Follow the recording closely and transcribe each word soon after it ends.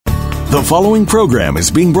The following program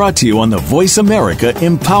is being brought to you on the Voice America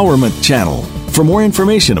Empowerment Channel. For more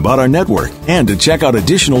information about our network and to check out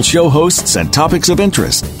additional show hosts and topics of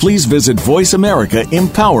interest, please visit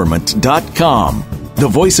voiceamericaempowerment.com. The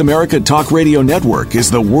Voice America Talk Radio Network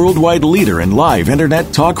is the worldwide leader in live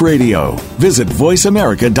Internet talk radio. Visit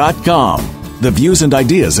voiceamerica.com. The views and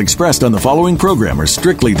ideas expressed on the following program are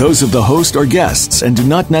strictly those of the host or guests and do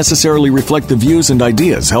not necessarily reflect the views and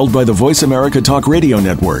ideas held by the Voice America Talk Radio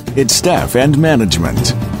Network, its staff, and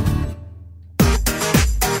management.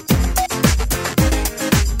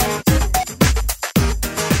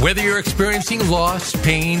 Whether you're experiencing loss,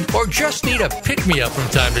 pain, or just need a pick-me-up from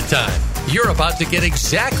time to time, you're about to get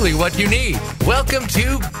exactly what you need. Welcome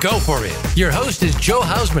to Go For It. Your host is Joe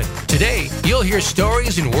Hausman. Today, you'll hear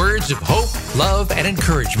stories and words of hope, love, and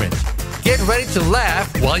encouragement. Get ready to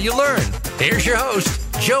laugh while you learn. Here's your host,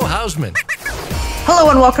 Joe Hausman.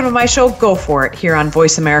 Hello and welcome to my show, Go For It, here on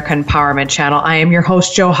Voice America Empowerment Channel. I am your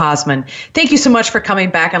host, Joe Hausman. Thank you so much for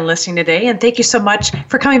coming back and listening today, and thank you so much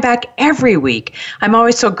for coming back every week. I'm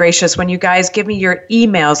always so gracious when you guys give me your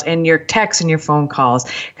emails and your texts and your phone calls,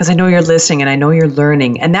 because I know you're listening and I know you're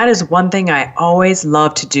learning, and that is one thing I always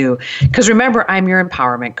love to do, because remember, I'm your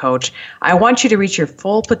empowerment coach. I want you to reach your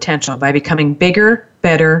full potential by becoming bigger,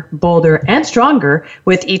 better, bolder, and stronger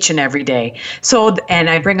with each and every day. And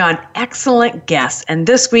I bring on excellent guests, and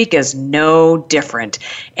this week is no different.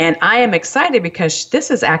 And I am excited because this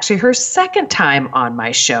is actually her second time on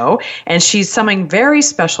my show, and she's something very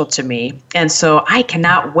special to me. And so I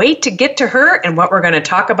cannot wait to get to her and what we're going to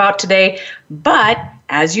talk about today. But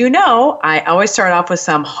as you know, I always start off with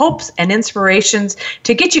some hopes and inspirations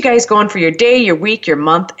to get you guys going for your day, your week, your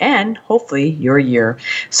month, and hopefully your year.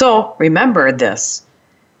 So remember this.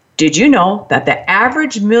 Did you know that the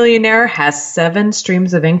average millionaire has 7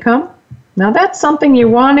 streams of income? Now that's something you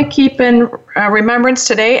want to keep in remembrance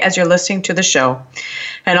today as you're listening to the show.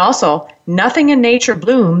 And also, nothing in nature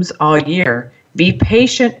blooms all year. Be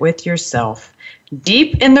patient with yourself.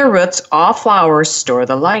 Deep in the roots, all flowers store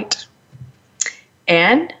the light.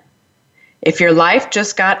 And if your life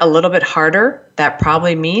just got a little bit harder, that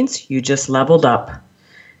probably means you just leveled up.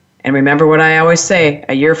 And remember what I always say,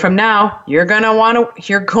 a year from now, you're going to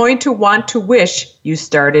want to wish you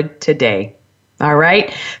started today. All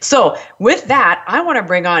right. So with that, I want to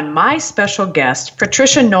bring on my special guest,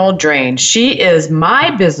 Patricia Drain. She is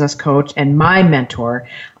my business coach and my mentor.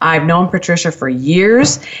 I've known Patricia for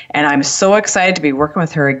years, and I'm so excited to be working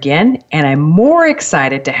with her again. And I'm more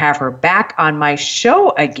excited to have her back on my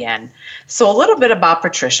show again. So a little bit about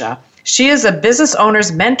Patricia. She is a business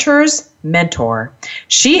owner's mentor.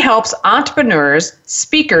 She helps entrepreneurs,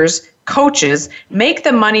 speakers, coaches make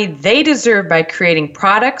the money they deserve by creating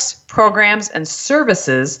products, programs, and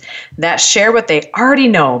services that share what they already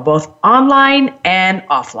know, both online and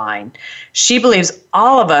offline. She believes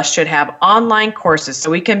all of us should have online courses so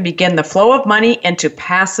we can begin the flow of money into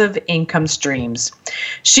passive income streams.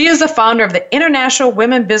 She is the founder of the International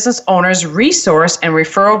Women Business Owners Resource and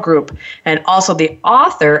Referral Group, and also the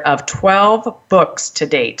author of 12 books to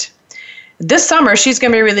date. This summer, she's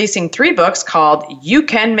going to be releasing 3 books called You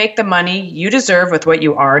Can Make the Money You Deserve with What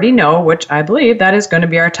You Already Know, which I believe that is going to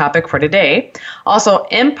be our topic for today. Also,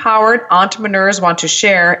 Empowered Entrepreneurs Want to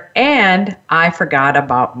Share, and I Forgot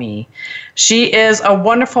About Me. She is a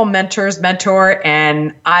wonderful mentor,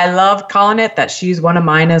 and I love calling it that she's one of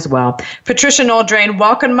mine as well. Patricia Drain,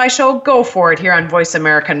 welcome to my show. Go For It here on Voice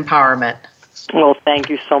America Empowerment. Well, thank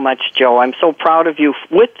you so much, Joe. I'm so proud of you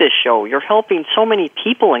with this show. You're helping so many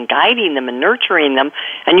people and guiding them and nurturing them,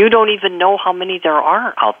 and you don't even know how many there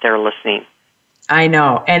are out there listening. I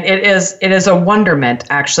know, and it is a wonderment,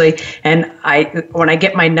 actually. And when I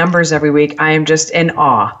get my numbers every week, I am just in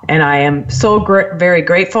awe, and I am so very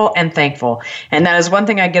grateful and thankful. And that is one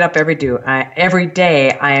thing I get up every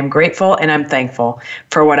day. I am grateful and I'm thankful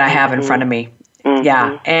for what I have in front of me. Mm-hmm.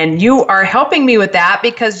 Yeah, and you are helping me with that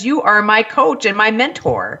because you are my coach and my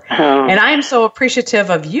mentor, and I am so appreciative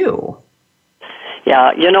of you.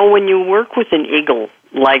 Yeah, when you work with an eagle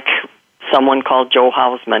like someone called Joe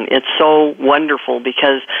Hausman, it's so wonderful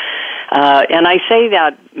because, and I say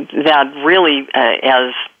that really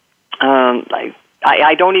as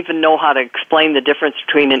I don't even know how to explain the difference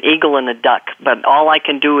between an eagle and a duck, but all I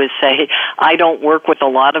can do is say I don't work with a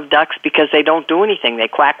lot of ducks because they don't do anything. They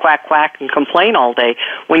quack, quack, quack, and complain all day.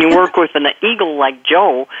 When you work with an eagle like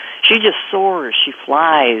Joe, she just soars. She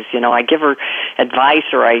flies. I give her advice,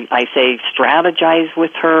 or I say strategize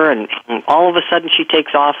with her, and all of a sudden she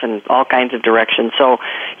takes off in all kinds of directions. So,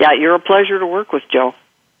 yeah, you're a pleasure to work with, Joe.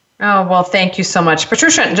 Oh, well, thank you so much.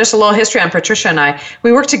 Patricia, just a little history on Patricia and I.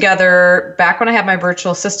 We worked together back when I had my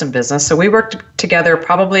virtual assistant business. So we worked together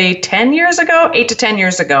probably 10 years ago, 8 to 10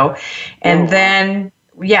 years ago. And then,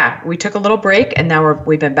 we took a little break, and now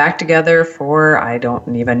we've been back together for, I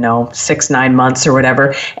don't even know, 6-9 months or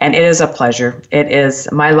whatever. And it is a pleasure. It is.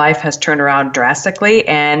 My life has turned around drastically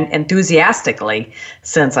and enthusiastically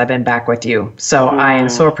since I've been back with you. So I am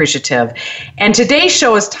so appreciative. And today's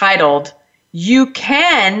show is titled, You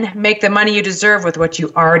Can Make the Money You Deserve with What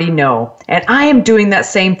You Already Know. And I am doing that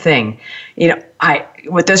same thing.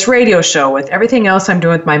 With this radio show, with everything else I'm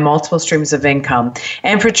doing with my multiple streams of income.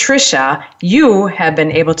 And Patricia, you have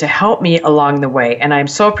been able to help me along the way, and I'm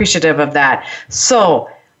so appreciative of that. So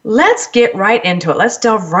let's get right into it. Let's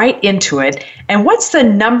delve right into it. And what's the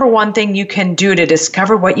number one thing you can do to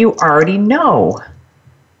discover what you already know?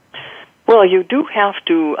 Well, you do have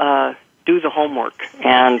to do the homework,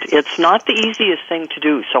 and it's not the easiest thing to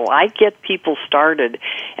do. So I get people started,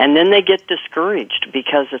 and then they get discouraged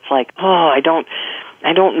because it's like, I don't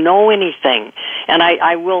know anything. And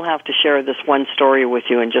I will have to share this one story with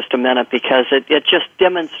you in just a minute, because it just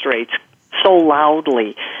demonstrates so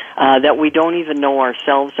loudly that we don't even know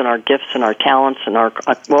ourselves and our gifts and our talents and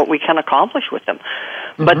what we can accomplish with them.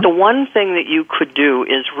 Mm-hmm. But the one thing that you could do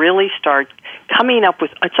is really start coming up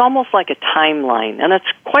with, it's almost like a timeline, and it's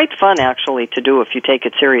quite fun actually to do if you take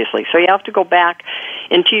it seriously. So you have to go back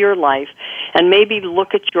into your life and maybe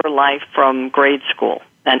look at your life from grade school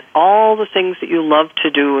and all the things that you loved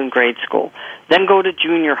to do in grade school. Then go to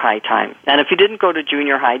junior high time. And if you didn't go to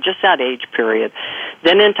junior high, just that age period.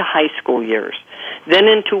 Then into high school years. Then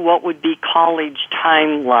into what would be college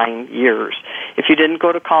timeline years. If you didn't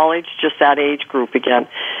go to college, just that age group again.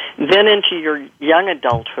 Then into your young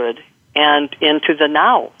adulthood and into the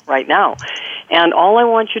now, right now. And all I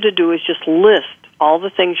want you to do is just list all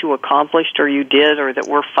the things you accomplished or you did or that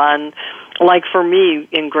were fun. Like for me,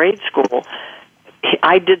 in grade school,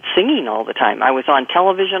 I did singing all the time. I was on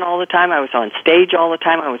television all the time. I was on stage all the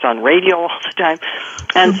time. I was on radio all the time.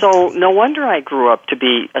 And so no wonder I grew up to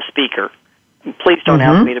be a speaker. Please don't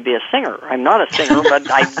ask me to be a singer. I'm not a singer,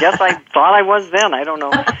 but I guess I thought I was then. I don't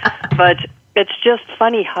know. But it's just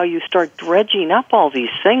funny how you start dredging up all these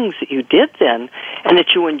things that you did then and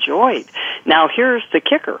that you enjoyed. Now, here's the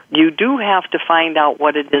kicker. You do have to find out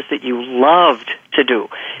what it is that you loved to do.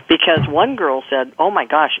 Because one girl said, oh my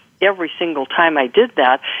gosh, every single time I did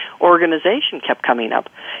that, organization kept coming up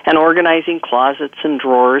and organizing closets and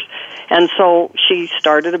drawers. And so she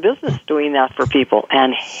started a business doing that for people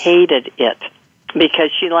and hated it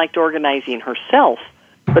because she liked organizing herself,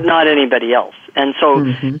 but not anybody else. And so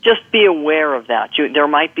just be aware of that. There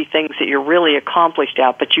might be things that you're really accomplished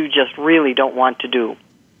at, but you just really don't want to do.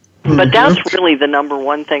 But that's really the number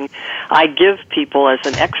one thing I give people as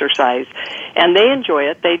an exercise, and they enjoy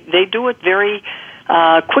it. They do it very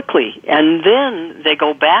quickly, and then they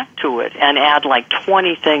go back to it and add like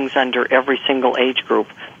 20 things under every single age group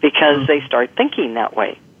because they start thinking that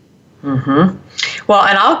way. Well,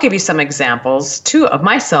 and I'll give you some examples, too, of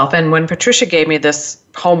myself. And when Patricia gave me this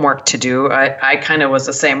homework to do, I kind of was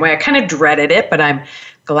the same way. I kind of dreaded it, but I'm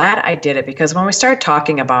glad I did it because when we started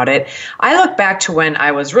talking about it, I look back to when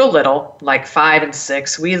I was real little, like 5 and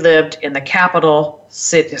 6. We lived in the capital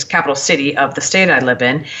city of the state I live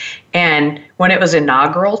in. And when it was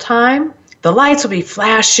inaugural time, the lights would be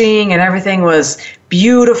flashing and everything was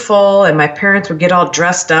beautiful, and my parents would get all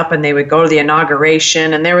dressed up and they would go to the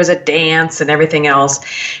inauguration and there was a dance and everything else.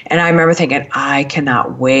 And I remember thinking, I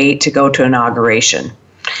cannot wait to go to inauguration.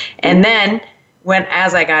 And then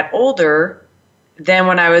as I got older, then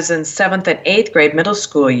when I was in 7th and 8th grade middle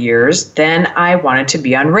school years, then I wanted to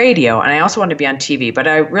be on radio, and I also wanted to be on TV. But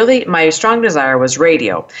my strong desire was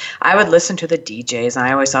radio. I would listen to the DJs, and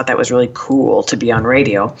I always thought that was really cool to be on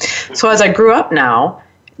radio. So as I grew up now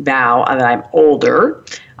that I'm older,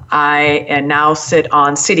 I now sit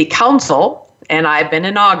on city council, and I've been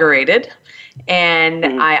inaugurated.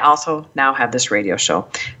 And I also now have this radio show.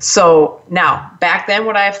 So now, back then,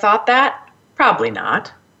 would I have thought that? Probably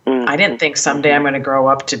not. I didn't think someday I'm going to grow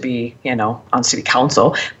up to be, on city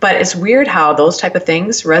council. But it's weird how those type of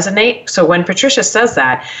things resonate. So when Patricia says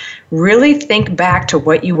that, really think back to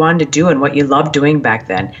what you wanted to do and what you loved doing back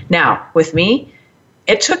then. Now, with me,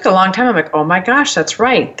 it took a long time. I'm like, oh my gosh, that's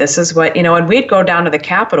right. This is what, and we'd go down to the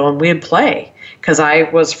Capitol and we'd play because I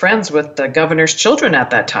was friends with the governor's children at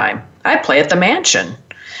that time. I'd play at the mansion.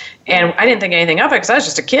 And I didn't think anything of it because I was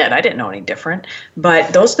just a kid. I didn't know any different.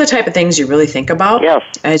 But those are the type of things you really think about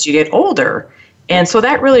as you get older. And so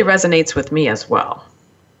that really resonates with me as well.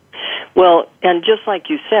 Well, and just like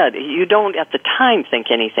you said, you don't at the time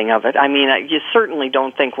think anything of it. I mean, you certainly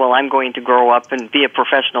don't think, well, I'm going to grow up and be a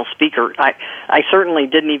professional speaker. I certainly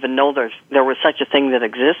didn't even know there was such a thing that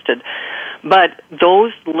existed. But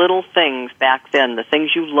those little things back then, the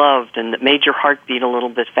things you loved and that made your heart beat a little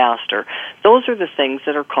bit faster, those are the things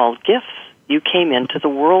that are called gifts. You came into the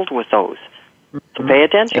world with those. So pay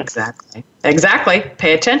attention. Exactly.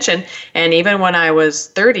 Pay attention. And even when I was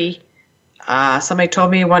 30, somebody told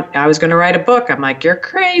me I was going to write a book. I'm like, you're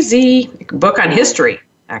crazy. A book on history,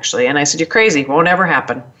 actually. And I said, you're crazy. Won't ever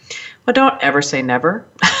happen. Well, don't ever say never,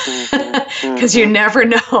 because you never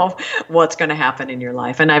know what's going to happen in your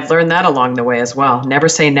life. And I've learned that along the way as well. Never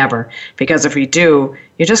say never, because if you do,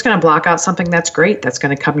 you're just going to block out something that's great that's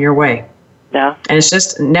going to come your way. Yeah. And it's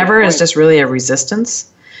just, never is just really a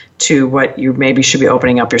resistance to what you maybe should be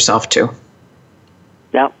opening up yourself to.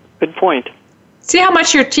 Yeah, good point. See how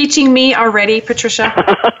much you're teaching me already, Patricia?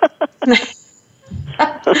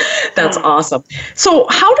 That's awesome. So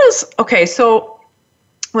so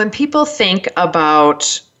when people think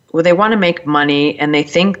about, they want to make money and they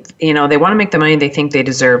think, they want to make the money they think they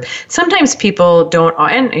deserve. Sometimes people don't,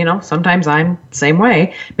 and, sometimes I'm the same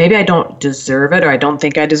way. Maybe I don't deserve it or I don't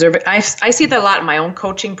think I deserve it. I see that a lot in my own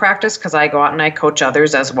coaching practice because I go out and I coach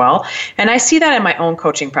others as well. And I see that in my own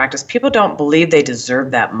coaching practice. People don't believe they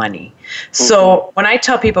deserve that money. Mm-hmm. So when I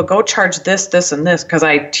tell people, go charge this, this, and this, because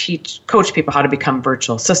I coach people how to become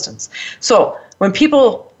virtual assistants. So when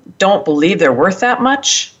people don't believe they're worth that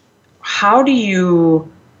much, how do you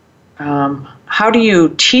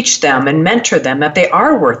teach them and mentor them that they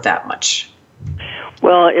are worth that much?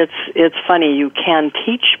 Well, it's funny. You can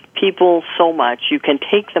teach people so much. You can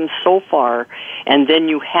take them so far, and then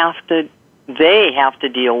they have to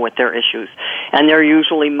deal with their issues. And they're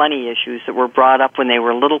usually money issues that were brought up when they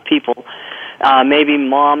were little people. Maybe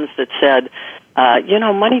moms that said,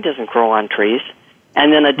 money doesn't grow on trees.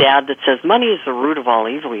 And then a dad that says, money is the root of all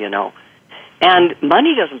evil, And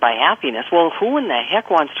money doesn't buy happiness. Well, who in the heck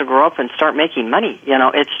wants to grow up and start making money?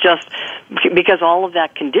 It's just because all of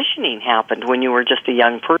that conditioning happened when you were just a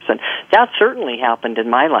young person. That certainly happened in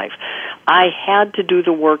my life. I had to do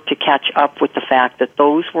the work to catch up with the fact that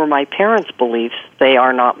those were my parents' beliefs. They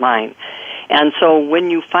are not mine. And so when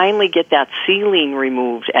you finally get that ceiling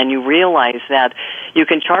removed and you realize that you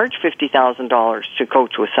can charge $50,000 to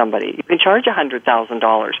coach with somebody, you can charge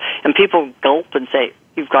 $100,000, and people gulp and say,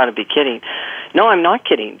 "You've got to be kidding." No, I'm not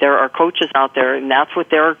kidding. There are coaches out there, and that's what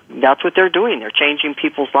they're doing. They're changing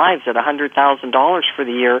people's lives at $100,000 for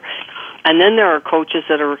the year. And then there are coaches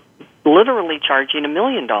that are literally charging $1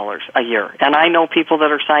 million a year. And I know people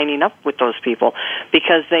that are signing up with those people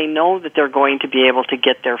because they know that they're going to be able to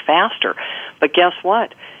get there faster. But guess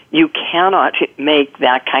what? You cannot make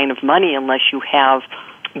that kind of money unless you have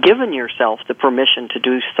given yourself the permission to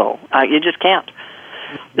do so. You just can't.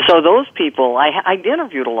 So those people, I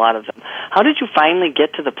interviewed a lot of them. How did you finally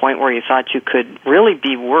get to the point where you thought you could really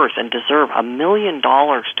be worth and deserve $1 million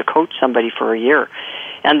to coach somebody for a year?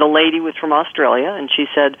 And the lady was from Australia, and she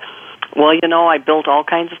said, well, I built all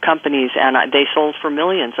kinds of companies, and they sold for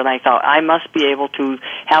millions. And I thought, I must be able to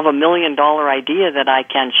have $1 million idea that I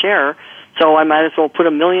can share, so I might as well put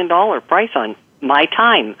 $1 million price on my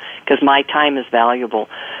time, because my time is valuable.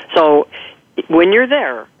 So when you're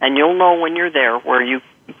there, and you'll know when you're there, where you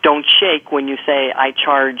don't shake when you say, I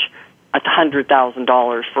charge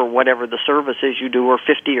 $100,000 for whatever the service is you do, or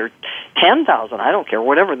 50 or 10,000, I don't care,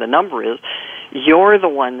 whatever the number is, you're the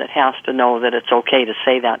one that has to know that it's okay to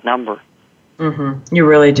say that number. Mm-hmm. You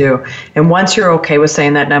really do. And once you're okay with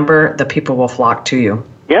saying that number, the people will flock to you,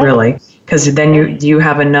 really, because then you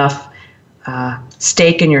have enough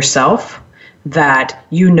stake in yourself that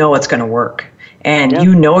it's going to work. And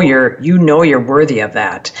you know you're worthy of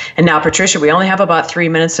that. And now, Patricia, we only have about 3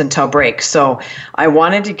 minutes until break. So I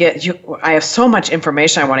wanted to get you, I have so much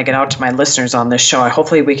information I want to get out to my listeners on this show.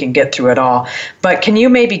 Hopefully we can get through it all. But can you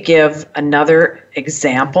maybe give another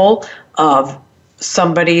example of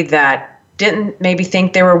somebody that didn't maybe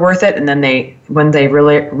think they were worth it, and then when they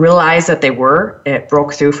really realized that they were, it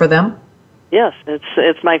broke through for them? Yes,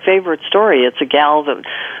 it's my favorite story. It's a gal that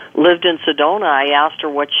lived in Sedona. I asked her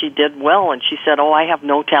what she did well, and she said, I have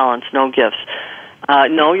no talents, no gifts.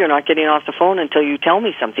 No, you're not getting off the phone until you tell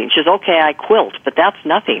me something. She says, okay, I quilt, but that's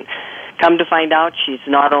nothing. Come to find out, she's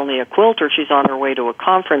not only a quilter, she's on her way to a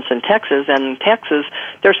conference in Texas, and in Texas,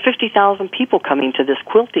 there's 50,000 people coming to this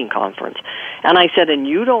quilting conference. And I said, and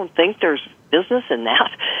you don't think there's business in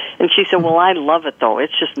that? And she said, well, I love it, though.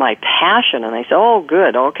 It's just my passion. And I said, oh,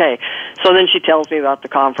 good, okay. So then she tells me about the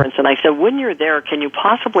conference, and I said, when you're there, can you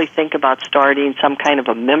possibly think about starting some kind of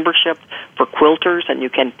a membership for quilters, and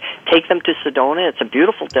you can take them to Sedona? It's a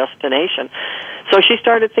beautiful destination. So she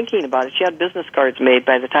started thinking about it. She had business cards made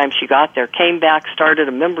by the time she got there, came back, started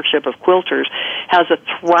a membership of quilters, has a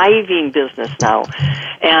thriving business now,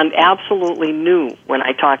 and absolutely knew when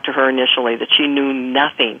I talked to her initially that she knew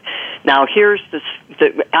nothing. Now, here's just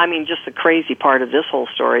the crazy part of this whole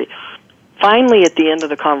story. Finally, at the end of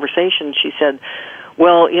the conversation, she said,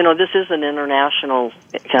 well, this is an international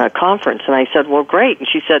conference. And I said, well, great. And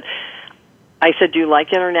I said, do you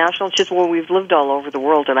like international? She said, well, we've lived all over the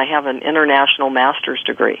world, and I have an international master's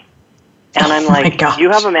degree. And I'm like, you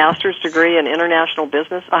have a master's degree in international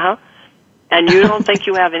business? Uh-huh. And you don't think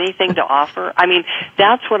you have anything to offer? I mean,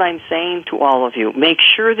 that's what I'm saying to all of you. Make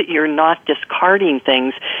sure that you're not discarding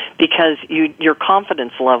things because your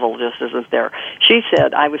confidence level just isn't there. She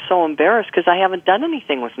said, I was so embarrassed because I haven't done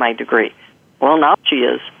anything with my degree. Well, now she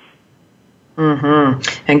is. Mm-hmm.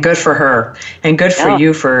 And good for her. And good for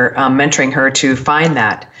you for mentoring her to find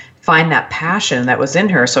that passion that was in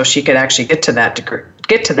her so she could actually get to that degree.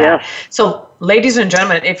 Yeah. So, ladies and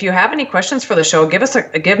gentlemen, if you have any questions for the show,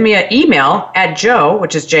 give me an email at Joe,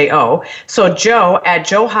 which is J-O, so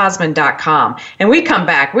joe@joehosman.com. And we come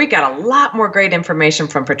back, we got a lot more great information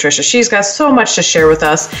from Patricia. She's got so much to share with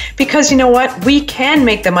us because you know what? We can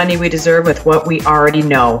make the money we deserve with what we already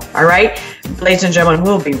know. All right? Ladies and gentlemen,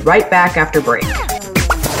 we'll be right back after break.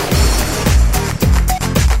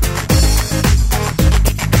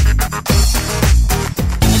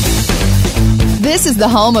 This is the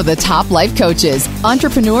home of the top life coaches,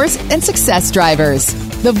 entrepreneurs, and success drivers.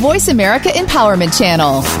 The Voice America Empowerment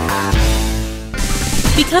Channel.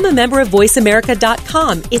 Become a member of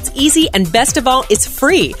VoiceAmerica.com. It's easy, and best of all, it's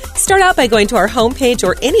free. Start out by going to our homepage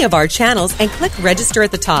or any of our channels and click register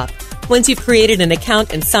at the top. Once you've created an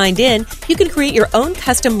account and signed in, you can create your own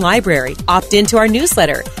custom library, opt into our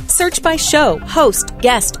newsletter, search by show, host,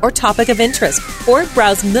 guest, or topic of interest, or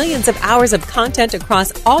browse millions of hours of content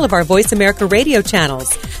across all of our Voice America radio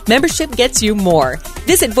channels. Membership gets you more.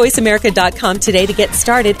 Visit VoiceAmerica.com today to get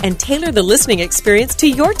started and tailor the listening experience to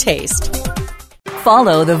your taste.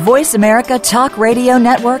 Follow the Voice America Talk Radio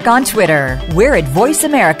Network on Twitter. We're at Voice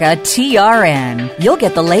America TRN. You'll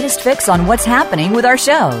get the latest fix on what's happening with our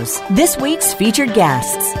shows, this week's featured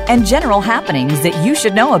guests, and general happenings that you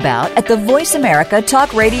should know about at the Voice America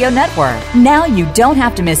Talk Radio Network. Now you don't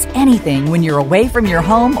have to miss anything when you're away from your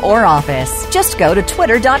home or office. Just go to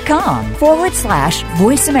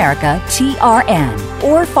twitter.com/Voice America TRN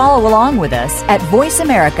or follow along with us at Voice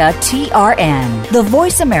America TRN, the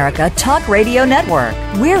Voice America Talk Radio Network.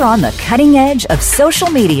 We're on the cutting edge of social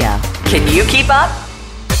media. Can you keep up?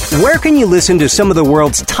 Where can you listen to some of the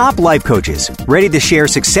world's top life coaches, ready to share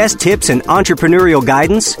success tips and entrepreneurial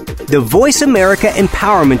guidance? The Voice America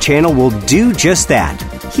Empowerment Channel will do just that.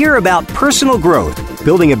 Hear about personal growth,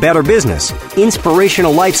 building a better business,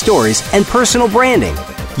 inspirational life stories, and personal branding.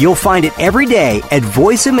 You'll find it every day at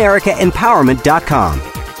VoiceAmericaEmpowerment.com.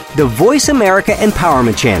 The Voice America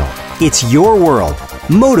Empowerment Channel. It's your world.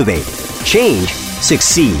 Motivate, change,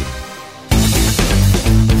 succeed.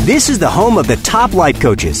 This is the home of the top life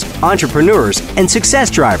coaches, entrepreneurs, and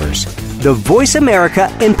success drivers. The Voice America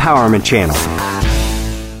Empowerment Channel.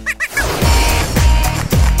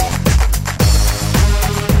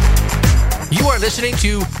 You are listening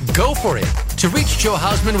to Go For It. To reach Joe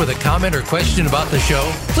Hausman with a comment or question about the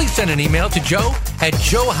show, please send an email to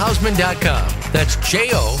joe@joehausman.com. That's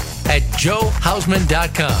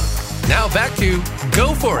joe@joehausman.com. Now back to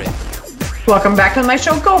Go For It. Welcome back to my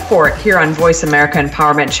show, Go For It, here on Voice America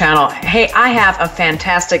Empowerment Channel. Hey, I have a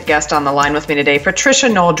fantastic guest on the line with me today, Patricia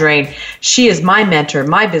Drain. She is my mentor,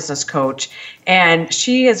 my business coach, and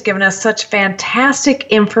she has given us such fantastic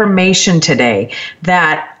information today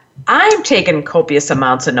that I'm taking copious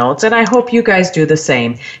amounts of notes, and I hope you guys do the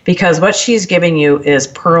same, because what she's giving you is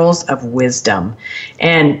pearls of wisdom.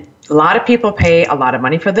 And a lot of people pay a lot of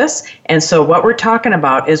money for this, and so what we're talking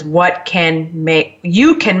about is what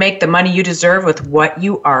you can make the money you deserve with what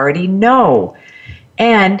you already know.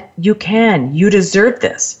 And you deserve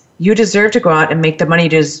this. You deserve to go out and make the money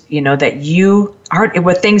that you are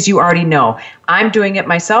with things you already know. I'm doing it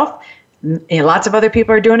myself. Lots of other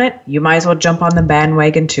people are doing it. You might as well jump on the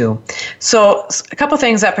bandwagon too. So a couple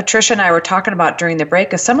things that Patricia and I were talking about during the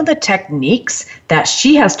break is some of the techniques that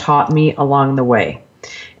she has taught me along the way.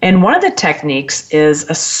 And one of the techniques is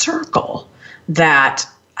a circle that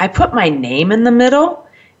I put my name in the middle,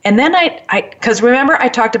 And then because remember I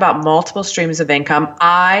talked about multiple streams of income.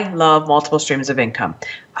 I love multiple streams of income.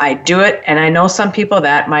 I do it, and I know some people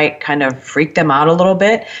that might kind of freak them out a little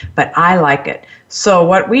bit, but I like it. So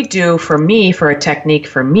what we do for me, for a technique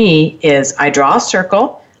for me, is I draw a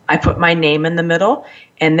circle, I put my name in the middle,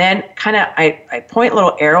 and then kind of I point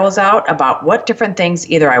little arrows out about what different things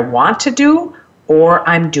either I want to do or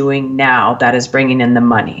I'm doing now that is bringing in the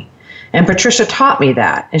money. And Patricia taught me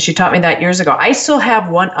that, and she taught me that years ago. I still have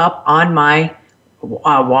one up on my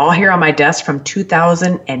wall here on my desk from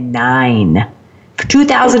 2009.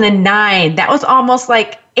 2009. That was almost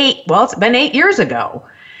like it's been 8 years ago.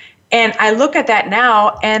 And I look at that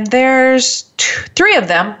now, and there's 3 of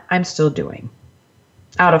them I'm still doing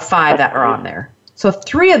out of 5 that are on there. So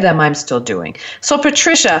 3 of them I'm still doing. So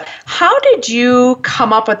Patricia, how did you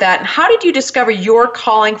come up with that, and how did you discover your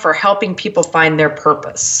calling for helping people find their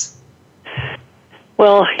purpose?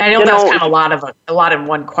 Well, I know that's kind of a lot in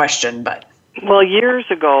one question, but. Well, years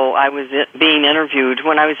ago, I was being interviewed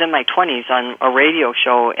when I was in my 20s on a radio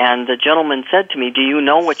show, and the gentleman said to me, "Do you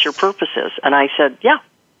know what your purpose is?" And I said, "Yeah,"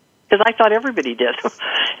 because I thought everybody did.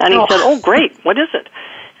 And he said, "Oh, great, what is it?"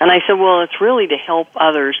 And I said, "Well, it's really to help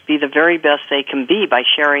others be the very best they can be by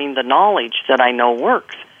sharing the knowledge that I know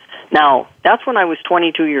works." Now, that's when I was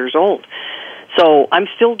 22 years old. So I'm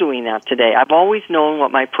still doing that today. I've always known what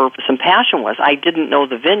my purpose and passion was. I didn't know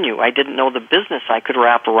the venue. I didn't know the business I could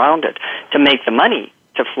wrap around it to make the money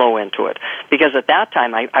to flow into it. Because at that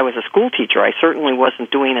time, I was a school teacher. I certainly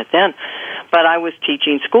wasn't doing it then. But I was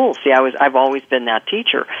teaching school. See, I've always been that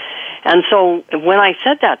teacher. And so when I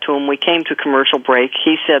said that to him, we came to commercial break.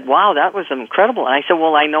 He said, "Wow, that was incredible." And I said,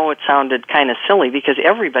 "Well, I know it sounded kind of silly because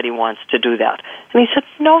everybody wants to do that." And he said,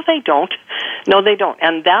 "No, they don't. No, they don't."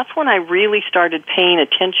 And that's when I really started paying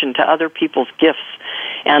attention to other people's gifts.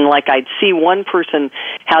 And like I'd see one person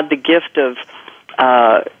had the gift of,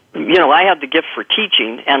 I had the gift for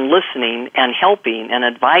teaching and listening and helping and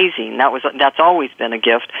advising. That's always been a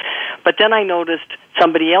gift. But then I noticed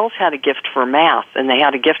somebody else had a gift for math, and they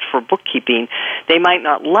had a gift for bookkeeping. They might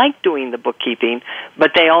not like doing the bookkeeping,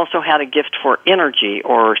 but they also had a gift for energy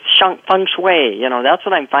or feng shui. That's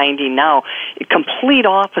what I'm finding now. Complete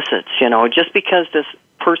opposites, just because this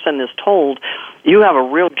person is told, "You have a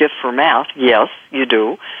real gift for math." Yes, you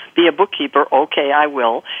do. Be a bookkeeper. Okay, I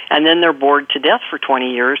will. And then they're bored to death for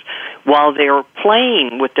 20 years while they're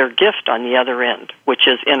playing with their gift on the other end, which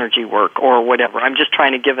is energy work or whatever. I'm just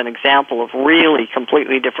trying to give an example of really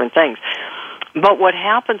completely different things. But what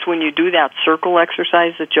happens when you do that circle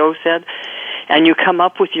exercise that Joe said, and you come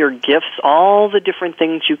up with your gifts, all the different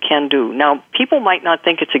things you can do. Now, people might not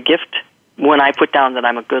think it's a gift when I put down that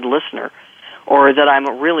I'm a good listener, or that I'm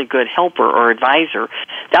a really good helper or advisor.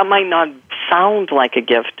 That might not sound like a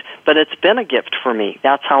gift, but it's been a gift for me.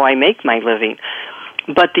 That's how I make my living.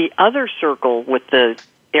 But the other circle with the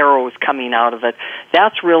arrows coming out of it,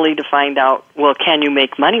 that's really to find out, well, can you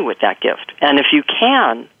make money with that gift? And if you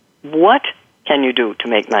can, what can you do to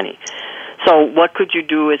make money? So what could you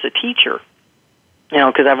do as a teacher?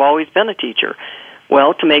 Because I've always been a teacher.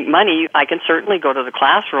 Well, to make money, I can certainly go to the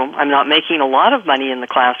classroom. I'm not making a lot of money in the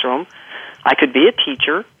classroom. I could be a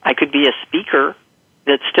teacher. I could be a speaker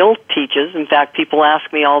that still teaches. In fact, people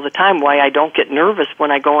ask me all the time why I don't get nervous when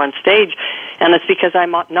I go on stage, and it's because I'm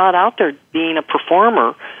not out there being a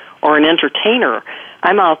performer or an entertainer.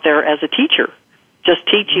 I'm out there as a teacher, just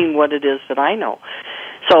teaching what it is that I know.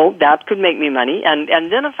 So that could make me money. And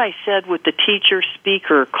then if I said with the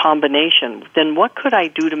teacher-speaker combination, then what could I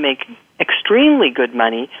do to make extremely good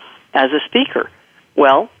money as a speaker?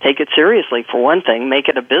 Well, take it seriously, for one thing. Make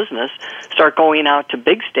it a business. Start going out to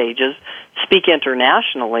big stages. Speak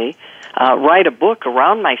internationally. Write a book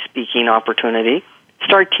around my speaking opportunity.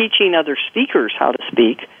 Start teaching other speakers how to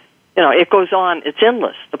speak. It goes on. It's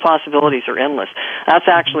endless. The possibilities are endless. That's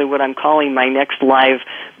actually what I'm calling my next live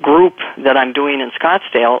group that I'm doing in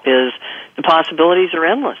Scottsdale is the possibilities are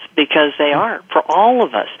endless, because they are for all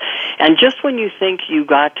of us. And just when you think you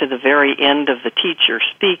got to the very end of the teacher,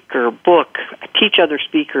 speaker, book, teach other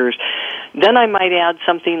speakers, then I might add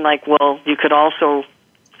something like, well, you could also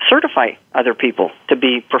certify other people to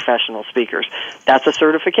be professional speakers. That's a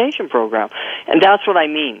certification program. And that's what I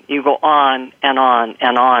mean. You go on and on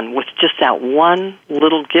and on with just that one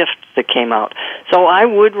little gift that came out. So I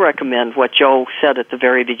would recommend what Joe said at the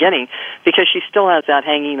very beginning, because she still has that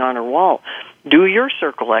hanging on her wall. Do your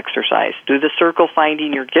circle exercise. Do the circle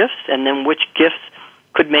finding your gifts, and then which gifts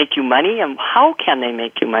could make you money, and how can they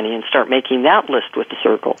make you money, and start making that list with the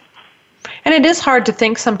circle. And it is hard to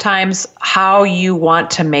think sometimes how you want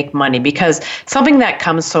to make money, because something that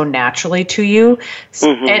comes so naturally to you,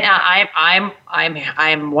 and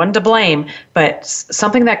I'm one to blame, but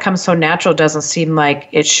something that comes so natural doesn't seem like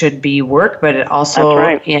it should be work, but it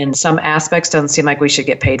also, in some aspects, doesn't seem like we should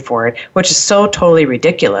get paid for it, which is so totally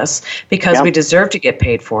ridiculous, because we deserve to get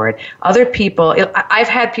paid for it. Other people, I've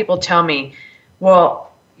had people tell me, well,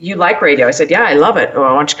 you like radio? I said, yeah, I love it. Oh, why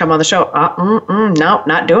don't you come on the show? No,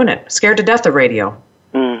 not doing it. Scared to death of radio.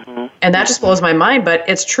 Mm-hmm. And that just blows my mind, but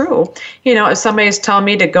it's true. You know, if somebody's telling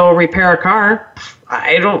me to go repair a car,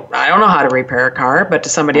 I don't know how to repair a car, but to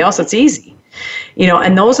somebody else, it's easy. You know,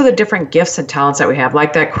 and those are the different gifts and talents that we have.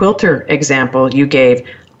 Like that quilter example you gave.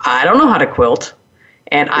 I don't know how to quilt.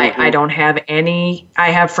 And I don't have any. I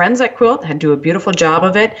have friends that quilt and do a beautiful job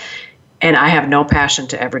of it. And I have no passion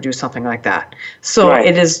to ever do something like that. So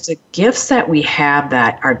it is the gifts that we have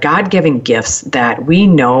that are God-given gifts that we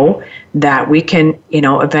know that we can, you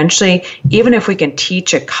know, eventually, even if we can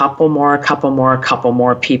teach a couple more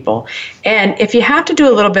people. And if you have to do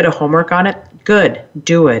a little bit of homework on it, good,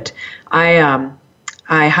 do it. I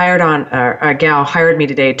hired on, a gal hired me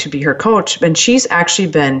today to be her coach, and she's actually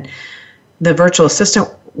been, the virtual assistant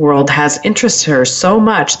world has interested her so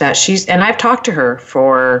much that and I've talked to her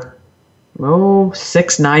for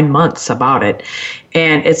 6-9 months about it,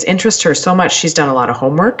 and it's interested her so much. She's done a lot of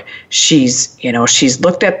homework. She's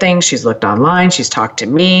looked at things. She's looked online. She's talked to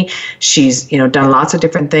me. She's, done lots of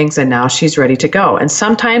different things, and now she's ready to go. And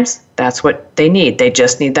sometimes that's what they need. They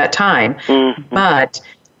just need that time. Mm-hmm. But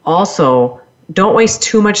also, don't waste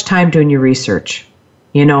too much time doing your research.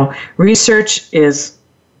 Research is,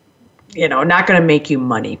 not going to make you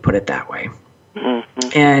money, put it that way. Mm-hmm.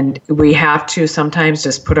 And we have to sometimes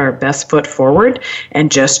just put our best foot forward and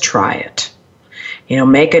just try it.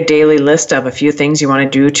 Make a daily list of a few things you want to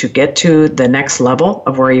do to get to the next level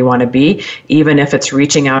of where you want to be, even if it's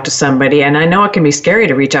reaching out to somebody. And I know it can be scary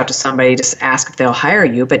to reach out to somebody, just ask if they'll hire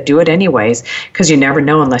you, but do it anyways, because you never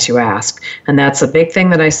know unless you ask. And that's a big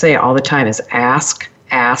thing that I say all the time is ask,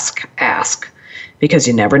 because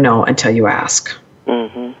you never know until you ask.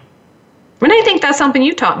 Mm-hmm. And I think that's something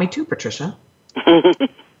you taught me too, Patricia.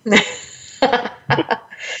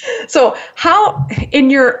 So how, in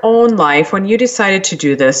your own life, when you decided to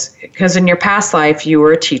do this, because in your past life you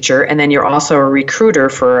were a teacher and then you're also a recruiter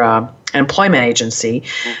for an employment agency,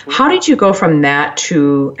 how did you go from that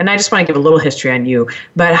to, and I just want to give a little history on you,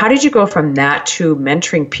 but how did you go from that to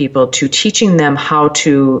mentoring people to teaching them how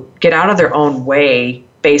to get out of their own way,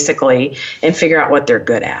 basically, and figure out what they're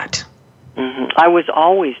good at? Mm-hmm. I was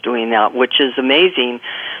always doing that, which is amazing,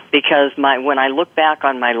 because when I look back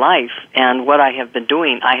on my life and what I have been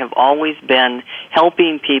doing, I have always been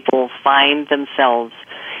helping people find themselves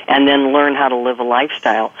and then learn how to live a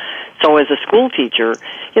lifestyle. So as a school teacher,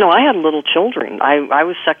 I had little children. I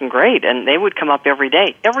was second grade, and they would come up every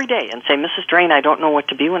day, and say, Mrs. Drain, I don't know what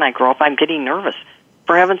to be when I grow up. I'm getting nervous.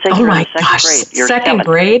 For heaven's sake, you're in second grade. You're second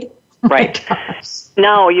grade? Right.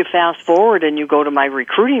 Now you fast forward and you go to my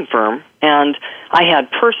recruiting firm, and I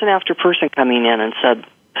had person after person coming in and said,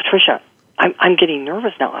 Patricia, I'm getting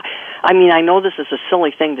nervous now. I mean, I know this is a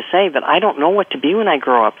silly thing to say, but I don't know what to be when I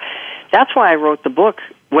grow up. That's why I wrote the book,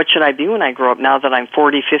 What Should I Be When I Grow Up, now that I'm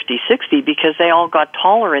 40, 50, 60, because they all got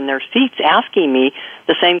taller in their seats asking me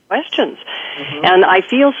the same questions. Mm-hmm. And I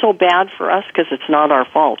feel so bad for us because it's not our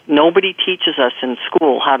fault. Nobody teaches us in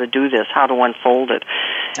school how to do this, how to unfold it.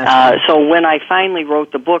 So when I finally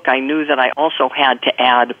wrote the book, I knew that I also had to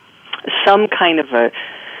add some kind of a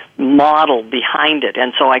model behind it.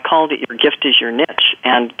 And so I called it Your Gift is Your Niche.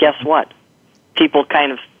 And guess what? People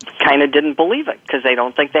kind of didn't believe it because they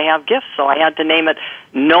don't think they have gifts. So I had to name it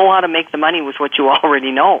Know How to Make the Money with What You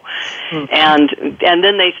Already Know. Mm-hmm. And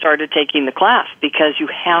then they started taking the class, because you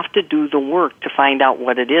have to do the work to find out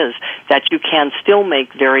what it is that you can still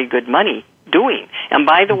make very good money doing. And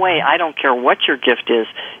by the way, I don't care what your gift is,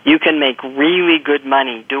 you can make really good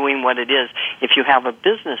money doing what it is if you have a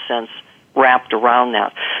business sense wrapped around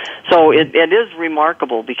that. So it is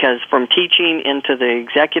remarkable, because from teaching into the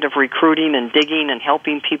executive recruiting and digging and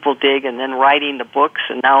helping people dig, and then writing the books,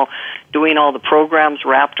 and now doing all the programs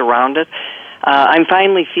wrapped around it, I'm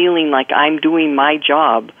finally feeling like I'm doing my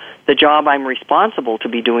job, the job I'm responsible to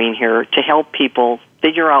be doing here, to help people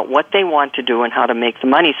figure out what they want to do and how to make the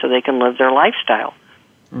money so they can live their lifestyle.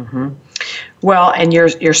 Mm-hmm. Well, and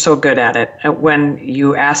you're so good at it. When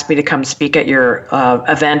you asked me to come speak at your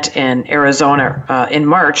event in Arizona in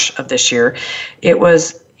March of this year, it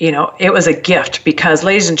was a gift, because,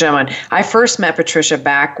 ladies and gentlemen, I first met Patricia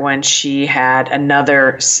back when she had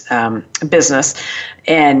another business,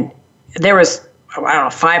 and there was,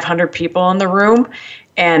 500 people in the room.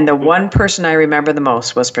 And the one person I remember the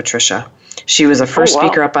most was Patricia. She was the first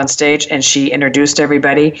speaker up on stage, and she introduced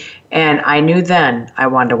everybody. And I knew then I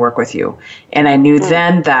wanted to work with you. And I knew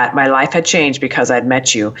then that my life had changed because I'd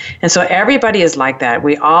met you. And so everybody is like that.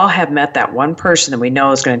 We all have met that one person that we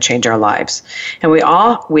know is going to change our lives. And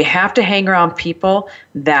we have to hang around people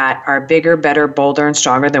that are bigger, better, bolder, and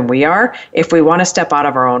stronger than we are if we want to step out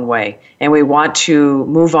of our own way and we want to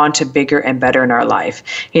move on to bigger and better in our life.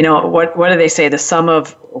 You know, what do they say? The sum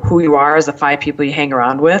of who you are is the 5 people you hang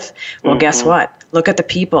around with. Well, guess what? Look at the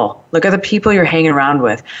people. Look at the people you're hanging around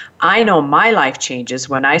with. I know my life changes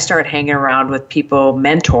when I start hanging around with people,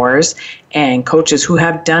 mentors and coaches who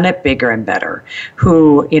have done it bigger and better.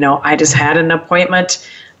 Who, you know, I just had an appointment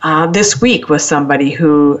this week with somebody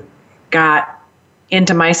who got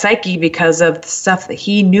into my psyche because of the stuff that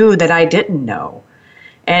he knew that I didn't know.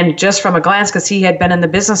 And just from a glance, because he had been in the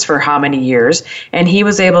business for how many years, and he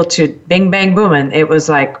was able to bing, bang, boom, and it was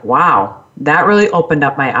like, wow, that really opened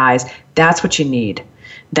up my eyes. That's what you need.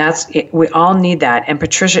 That's it. We all need that, and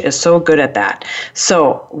Patricia is so good at that.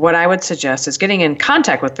 So what I would suggest is getting in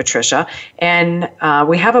contact with Patricia, and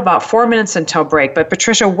we have about 4 minutes until break. But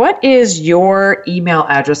Patricia, what is your email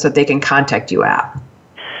address that they can contact you at?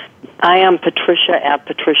 I am Patricia at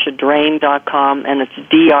patriciadrain.com, and it's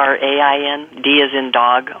DRAIN, D as in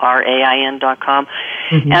dog, RAIN.com.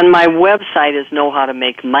 And my website is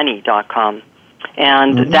knowhowtomakemoney.com.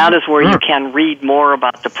 And that is where you can read more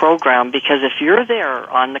about the program, because if you're there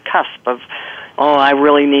on the cusp of, oh, I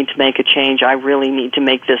really need to make a change, I really need to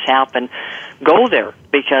make this happen, go there,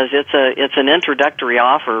 because it's an introductory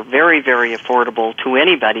offer, very, very affordable to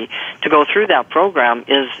anybody. To go through that program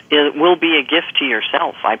it will be a gift to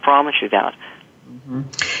yourself. I promise you that.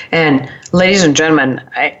 And ladies and gentlemen,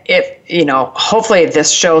 hopefully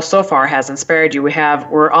this show so far has inspired you.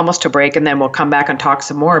 We're almost to break, and then we'll come back and talk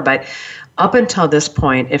some more. But up until this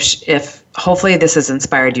point, if hopefully this has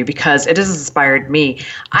inspired you, because it has inspired me.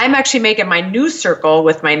 I'm actually making my new circle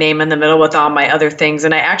with my name in the middle with all my other things,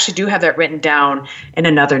 and I actually do have that written down in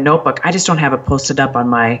another notebook. I just don't have it posted up on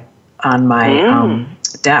my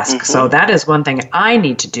desk. So that is one thing I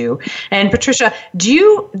need to do. And Patricia, do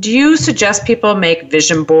you suggest people make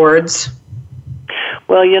vision boards?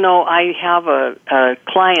 Well, you know, I have a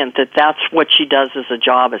client that's what she does as a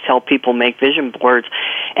job, is help people make vision boards.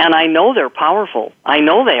 And I know they're powerful. I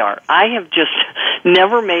know they are. I have just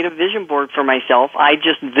never made a vision board for myself. I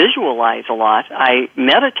just visualize a lot. I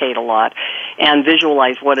meditate a lot and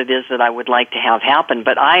visualize what it is that I would like to have happen.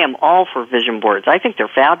 But I am all for vision boards. I think they're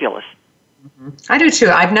fabulous. I do too.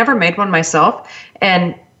 I've never made one myself,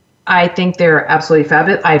 and I think they're absolutely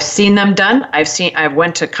fabulous. I've seen them done. I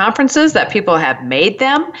went to conferences that people have made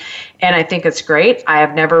them, and I think it's great. I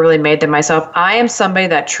have never really made them myself. I am somebody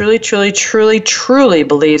that truly, truly, truly, truly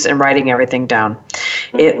believes in writing everything down.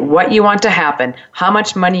 What you want to happen, how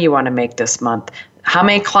much money you want to make this month, how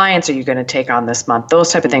many clients are you going to take on this month,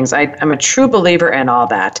 those type of things. I'm a true believer in all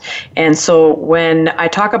that. And so when I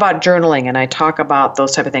talk about journaling and I talk about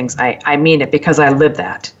those type of things, I mean it, because I live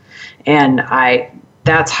that. And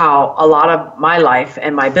that's how a lot of my life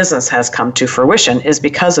and my business has come to fruition, is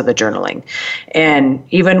because of the journaling. And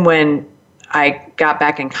even when I got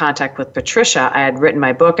back in contact with Patricia, I had written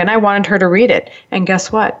my book and I wanted her to read it. And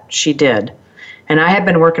guess what? She did. And I had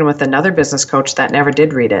been working with another business coach that never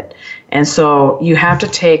did read it. And so you have to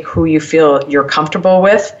take who you feel you're comfortable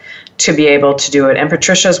with to be able to do it. And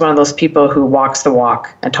Patricia is one of those people who walks the walk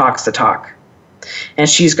and talks the talk. And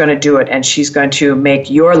she's going to do it, and she's going to make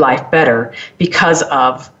your life better because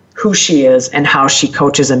of who she is and how she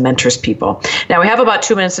coaches and mentors people. Now, we have about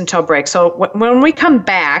 2 minutes until break. So when we come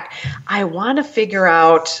back, I want to figure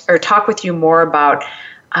out or talk with you more about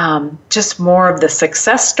just more of the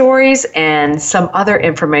success stories and some other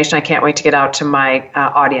information I can't wait to get out to my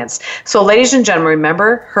audience. So ladies and gentlemen,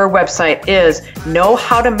 remember, her website is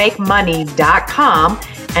knowhowtomakemoney.com,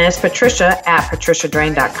 and it's Patricia at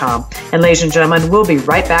patriciadrain.com. And ladies and gentlemen, we'll be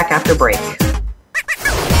right back after break.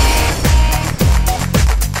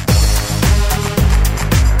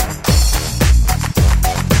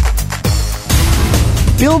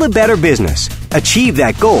 Build a better business. Achieve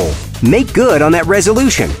that goal. Make good on that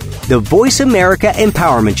resolution. The Voice America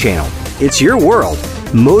Empowerment Channel. It's your world.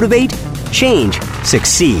 Motivate, change,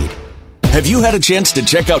 succeed. Have you had a chance to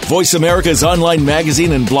check out Voice America's online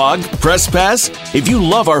magazine and blog, Press Pass? If you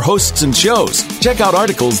love our hosts and shows, check out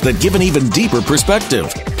articles that give an even deeper perspective.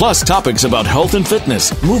 Plus topics about health and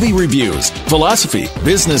fitness, movie reviews, philosophy,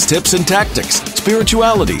 business tips and tactics,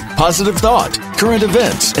 spirituality, positive thought, current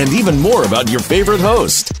events, and even more about your favorite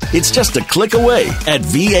host. It's just a click away at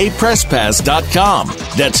vapresspass.com.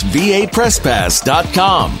 That's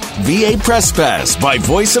vapresspass.com. VA Press Pass by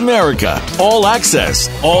Voice America. All access,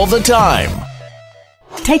 all the time.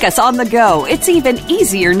 Take us on the go. It's even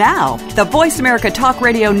easier now. The Voice America Talk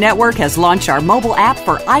Radio Network has launched our mobile app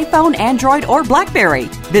for iPhone, Android, or BlackBerry.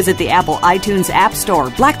 Visit the Apple iTunes App Store,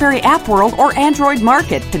 BlackBerry App World, or Android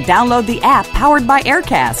Market to download the app powered by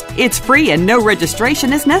Aircast. It's free and no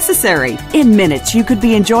registration is necessary. In minutes, you could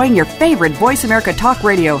be enjoying your favorite Voice America Talk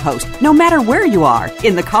Radio host, no matter where you are,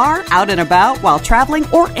 in the car, out and about, while traveling,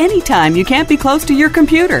 or anytime you can't be close to your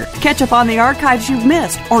computer. Catch up on the archives you've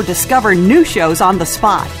missed or discover new shows on the spot.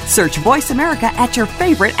 Search Voice America at your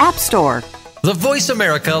favorite app store. The Voice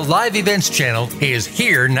America Live Events channel is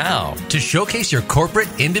here now to showcase your corporate,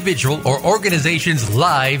 individual, or organization's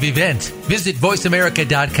live event. Visit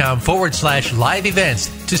voiceamerica.com/live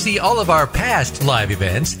events to see all of our past live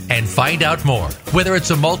events and find out more. Whether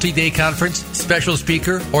it's a multi-day conference, special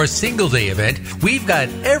speaker, or single-day event, we've got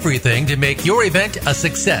everything to make your event a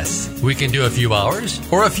success. We can do a few hours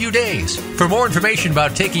or a few days. For more information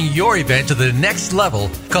about taking your event to the next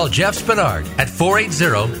level, call Jeff Spinard at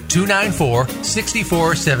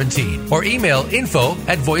 480-294-6417 or email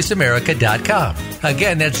info@voiceamerica.com.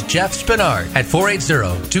 Again, that's Jeff Spinard at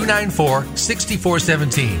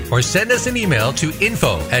 480-294-6417 or send us an email to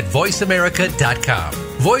info@voiceamerica.com.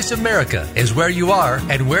 Voice America is where you are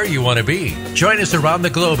and where you want to be. Join us around the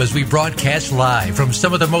globe as we broadcast live from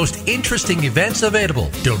some of the most interesting events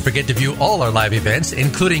available. Don't forget to view all our live events,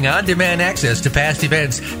 including on-demand access to past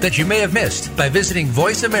events that you may have missed by visiting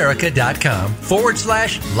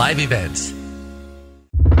voiceamerica.com/live events.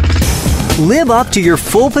 Live up to your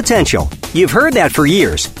full potential. You've heard that for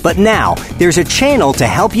years, but now there's a channel to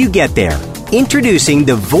help you get there. Introducing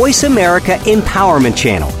the Voice America Empowerment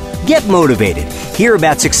Channel. Get motivated, hear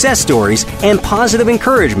about success stories, and positive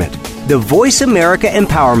encouragement. The Voice America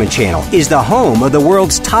Empowerment Channel is the home of the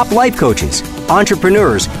world's top life coaches,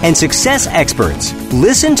 entrepreneurs, and success experts.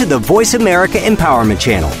 Listen to the Voice America Empowerment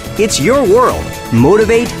Channel. It's your world.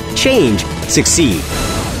 Motivate, change, succeed.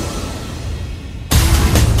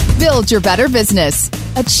 Build your better business.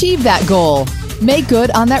 Achieve that goal. Make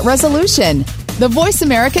good on that resolution. The Voice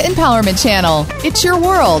America Empowerment Channel. It's your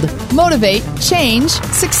world. Motivate, change,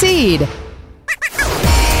 succeed.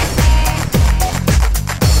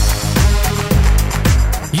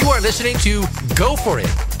 You are listening to Go For It.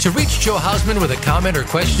 To reach Joe Hausman with a comment or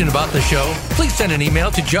question about the show, please send an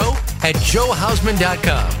email to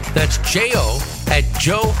joe@joehausman.com. That's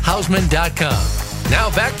joe@joehausman.com. Now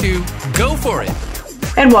back to Go For It.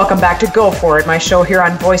 And welcome back to Go For It, my show here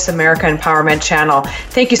on Voice America Empowerment Channel.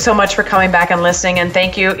 Thank you so much for coming back and listening, and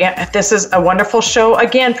thank you. This is a wonderful show.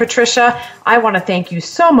 Again, Patricia, I want to thank you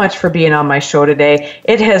so much for being on my show today.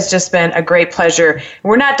 It has just been a great pleasure.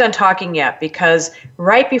 We're not done talking yet, because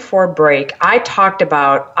right before break, I talked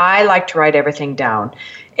about I like to write everything down.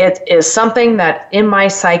 It is something that in my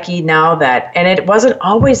psyche now and it wasn't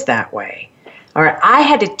always that way. All right, I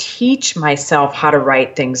had to teach myself how to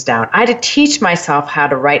write things down. I had to teach myself how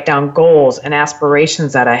to write down goals and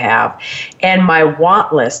aspirations that I have, and my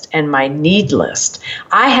want list and my need list.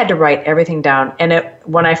 I had to write everything down. And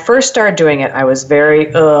when I first started doing it, I was very,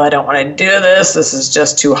 I don't want to do this. This is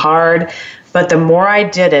just too hard. But the more I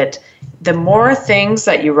did it, the more things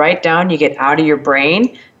that you write down, you get out of your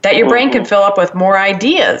brain, that your brain can fill up with more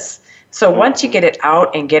ideas. So once you get it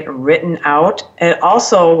out and get written out, it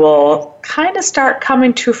also will kind of start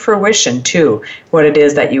coming to fruition too, what it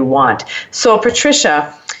is that you want. So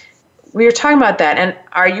Patricia, we were talking about that, and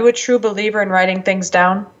are you a true believer in writing things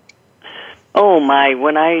down? Oh my,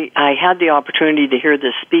 when I had the opportunity to hear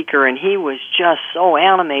this speaker, and he was just so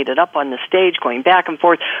animated up on the stage going back and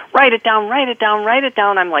forth, write it down, write it down, write it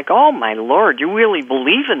down. I'm like, oh my Lord, you really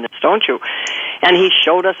believe in this, don't you? And he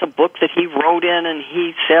showed us a book that he wrote in, and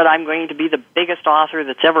he said, I'm going to be the biggest author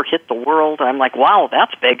that's ever hit the world. And I'm like, wow,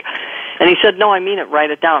 that's big. And he said, no, I mean it, write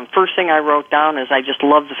it down. First thing I wrote down is I just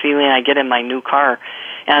love the feeling I get in my new car.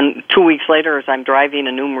 And 2 weeks later, as I'm driving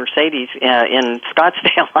a new Mercedes in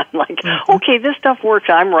Scottsdale, I'm like, okay, this stuff works.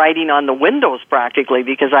 I'm writing on the windows practically,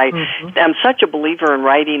 because I am such a believer in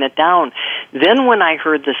writing it down. Then when I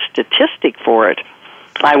heard the statistic for it,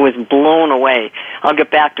 I was blown away. I'll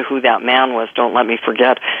get back to who that man was. Don't let me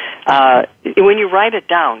forget. When you write it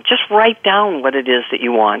down, just write down what it is that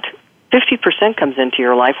you want. 50% comes into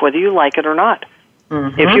your life whether you like it or not.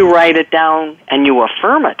 If you write it down and you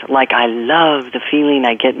affirm it, like I love the feeling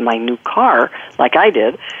I get in my new car, like I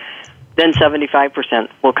did, then 75%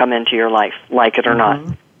 will come into your life, like it or not.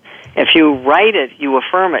 If you write it, you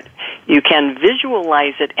affirm it. You can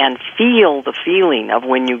visualize it and feel the feeling of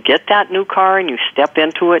when you get that new car and you step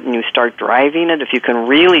into it and you start driving it. If you can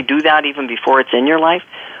really do that even before it's in your life,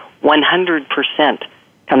 100%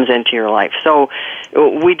 comes into your life. So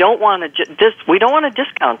we don't want to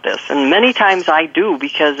discount this, and many times I do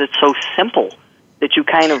because it's so simple that you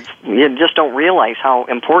just don't realize how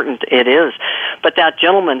important it is. But that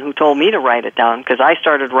gentleman who told me to write it down, because I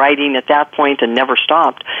started writing at that point and never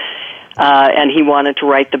stopped, and he wanted to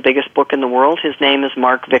write the biggest book in the world. His name is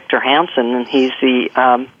Mark Victor Hansen, and he's the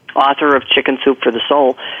author of Chicken Soup for the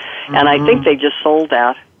Soul. And I think they just sold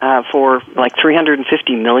that for like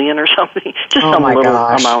 $350 million or something, just some little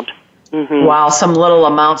amount. Mm-hmm. Wow, some little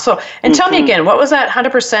amount. So, and tell me again, what was that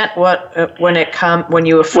 100%? When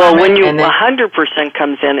you affirm well, when it, you and then 100%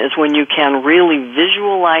 comes in is when you can really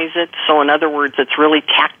visualize it. So, in other words, it's really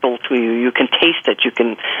tactile to you. You can taste it, you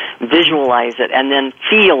can visualize it, and then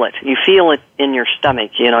feel it. You feel it in your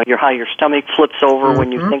stomach. You know, how your stomach flips over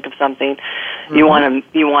when you think of something. You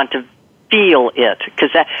want to feel it, because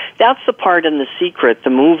that's the part in The Secret, the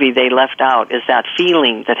movie, they left out, is that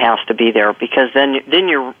feeling that has to be there, because then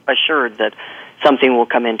you're assured that something will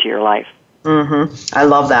come into your life. I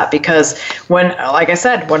love that, because like I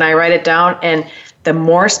said, when I write it down, and the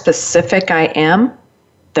more specific I am,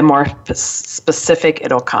 the more specific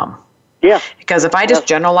it'll come. Yeah. Because if I just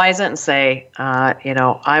generalize it and say,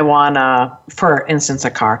 I want for instance, a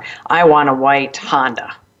car, I want a white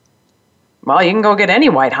Honda. Well, you can go get any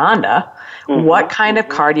white Honda. What kind of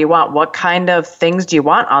car do you want? What kind of things do you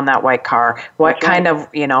want on that white car? What kind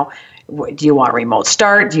of, do you want remote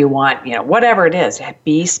start? Do you want, whatever it is?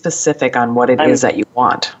 Be specific on what it is that you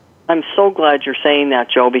want. I'm so glad you're saying that,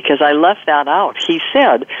 Joe, because I left that out. He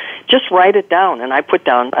said, just write it down. And I put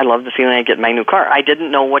down, I love the feeling I get in my new car. I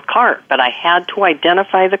didn't know what car, but I had to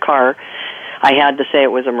identify the car. I had to say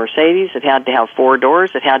it was a Mercedes. It had to have 4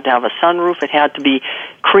 doors. It had to have a sunroof. It had to be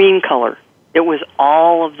cream color. It was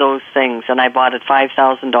all of those things, and I bought it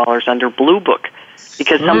 $5,000 under Blue Book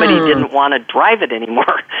because somebody didn't want to drive it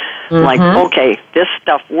anymore. Like, okay, this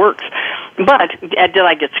stuff works. But did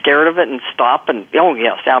I get scared of it and stop? And oh,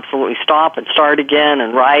 yes, absolutely, stop and start again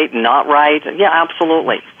and write and not write. Yeah,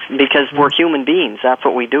 absolutely, because we're human beings. That's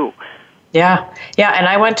what we do. Yeah. And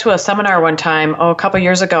I went to a seminar one time, a couple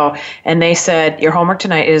years ago, and they said, your homework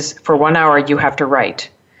tonight is for 1 hour, you have to write.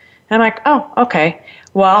 And I'm like, oh, okay.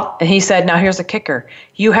 Well, and he said, now here's the kicker.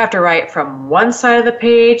 You have to write from one side of the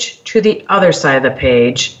page to the other side of the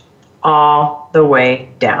page, all the way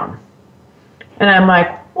down. And I'm like,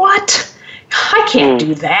 what? I can't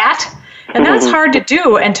do that. And that's hard to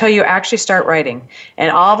do until you actually start writing.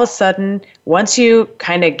 And all of a sudden, once you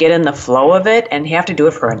kind of get in the flow of it and you have to do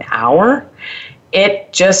it for an hour,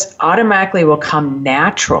 it just automatically will come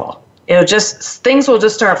natural. Things will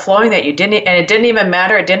just start flowing that you didn't, and it didn't even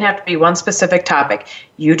matter. It didn't have to be one specific topic.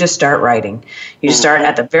 You just start writing. You start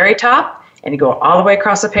at the very top, and you go all the way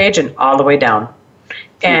across the page and all the way down.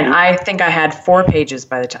 And I think I had 4 or 5 pages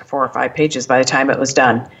by the time it was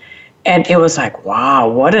done. And it was like, wow,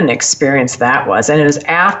 what an experience that was. And it was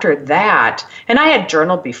after that, and I had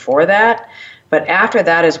journaled before that, but after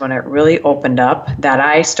that is when it really opened up, that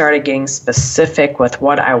I started getting specific with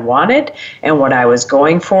what I wanted and what I was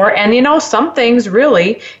going for. And some things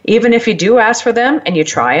really, even if you do ask for them and you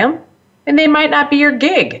try them, and they might not be your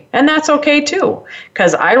gig. And that's okay too.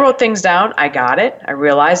 Because I wrote things down, I got it, I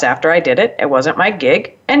realized after I did it, it wasn't my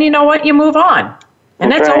gig. And you know what? You move on.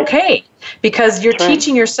 And that's okay. Because you're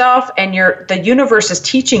teaching yourself, and the universe is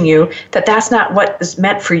teaching you that that's not what is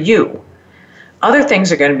meant for you. Other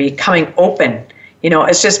things are going to be coming open.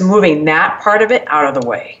 It's just moving that part of it out of the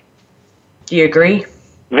way. Do you agree?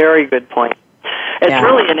 Very good point. It's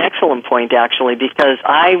really an excellent point, actually, because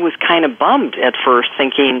I was kind of bummed at first,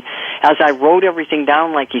 thinking, as I wrote everything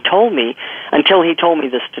down like he told me, until he told me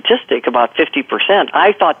the statistic about 50%,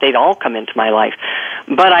 I thought they'd all come into my life.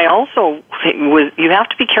 But I also you have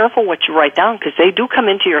to be careful what you write down, because they do come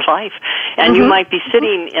into your life. And you might be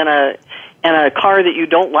sitting in a car that you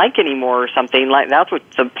don't like anymore or something. Like that's what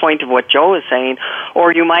the point of what Joe is saying.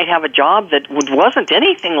 Or you might have a job that wasn't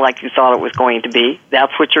anything like you thought it was going to be.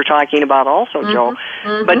 That's what you're talking about also, Joe.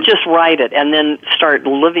 But just write it and then start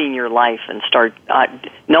living your life and start,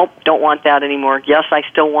 nope, don't want that anymore. Yes, I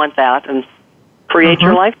still want that, and create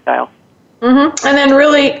your lifestyle. And then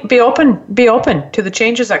really be open to the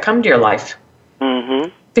changes that come to your life.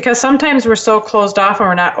 Because sometimes we're so closed off and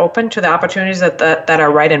we're not open to the opportunities that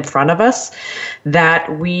are right in front of us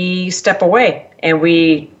that we step away and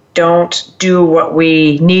we don't do what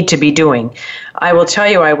we need to be doing. I will tell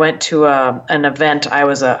you, I went to an event. I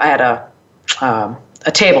had a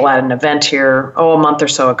a table at an event here, a month or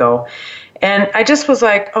so ago. And I just was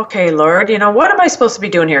like, okay, Lord, what am I supposed to be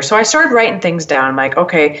doing here? So I started writing things down. I'm like,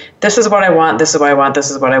 okay, this is what I want. This is what I want. This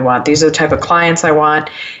is what I want. These are the type of clients I want.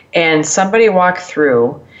 And somebody walked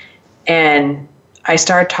through and I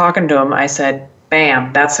started talking to him. I said,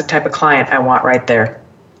 bam, that's the type of client I want right there.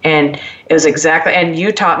 And it was exactly, and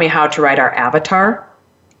you taught me how to write our avatar,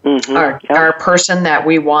 our person that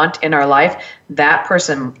we want in our life. That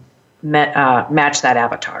person matched that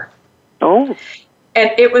avatar. Oh. And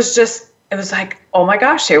it was like, oh my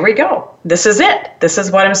gosh, here we go. This is it. This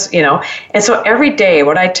is what And so every day,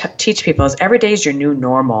 what I teach people is every day is your new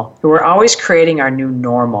normal. We're always creating our new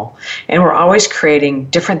normal. And we're always creating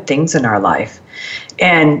different things in our life.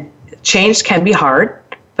 And change can be hard,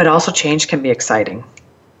 but also change can be exciting.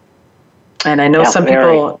 And I know some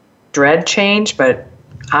people dread change, but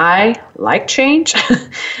I like change.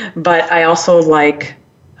 But I also like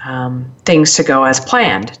things to go as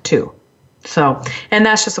planned too. So, and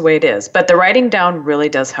that's just the way it is. But the writing down really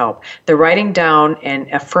does help. The writing down and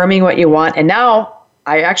affirming what you want. And now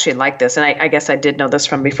I actually like this, and I guess I did know this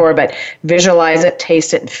from before, but visualize it,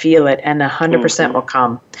 taste it, and feel it, and 100% will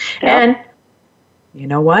come. Yep. And you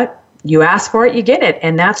know what? You ask for it, you get it,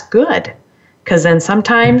 and that's good. Because then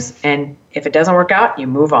sometimes, and if it doesn't work out, you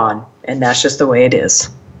move on, and that's just the way it is.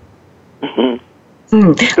 I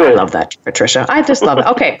love that, Patricia. I just love it.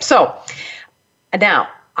 Okay, so now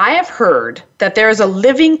I have heard that there is a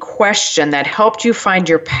living question that helped you find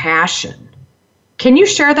your passion. Can you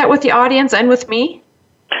share that with the audience and with me?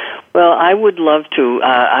 Well, I would love to.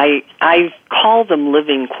 I call them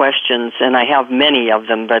living questions, and I have many of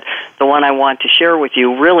them, but the one I want to share with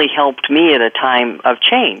you really helped me at a time of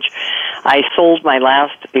change. I sold my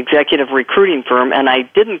last executive recruiting firm, and I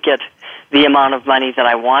didn't get the amount of money that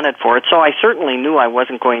I wanted for it, so I certainly knew I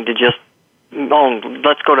wasn't going to just,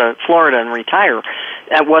 let's go to Florida and retire.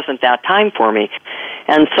 That wasn't that time for me.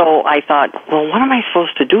 And so I thought, well, what am I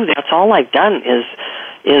supposed to do? That's all I've done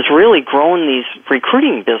is really grown these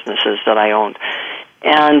recruiting businesses that I owned.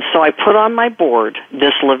 And so I put on my board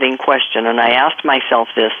this living question, and I asked myself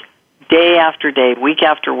this day after day, week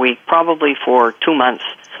after week, probably for 2 months.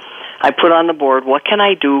 I put on the board, what can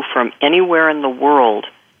I do from anywhere in the world,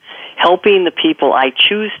 helping the people I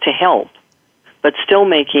choose to help, but still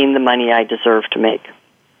making the money I deserve to make?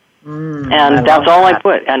 And that's all I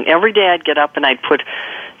put. And every day I'd get up and I'd put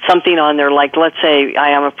something on there, like, let's say I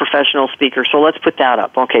am a professional speaker, so let's put that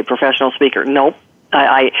up. Okay, professional speaker. Nope.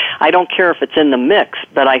 I don't care if it's in the mix,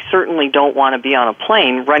 but I certainly don't want to be on a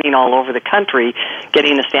plane running all over the country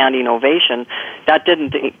getting a standing ovation. That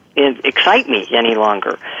didn't excite me any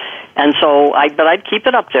longer. And so, but I'd keep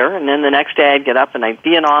it up there, and then the next day I'd get up and I'd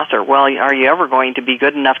be an author. Well, are you ever going to be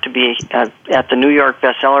good enough to be at the New York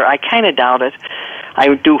bestseller? I kind of doubt it.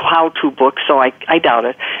 I do how-to books, so I doubt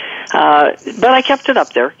it. But I kept it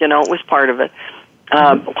up there. It was part of it.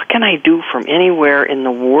 What can I do from anywhere in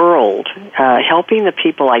the world, helping the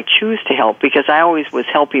people I choose to help? Because I always was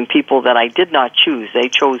helping people that I did not choose. They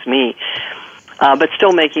chose me, but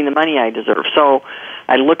still making the money I deserve. So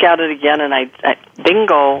I look at it again, and I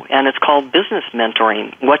bingo, and it's called business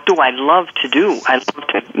mentoring. What do I love to do? I love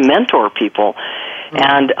to mentor people.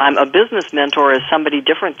 And I'm a business mentor is somebody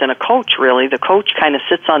different than a coach, really. The coach kind of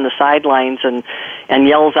sits on the sidelines and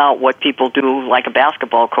yells out what people do like a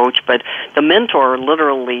basketball coach, but the mentor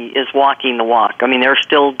literally is walking the walk. I mean, they're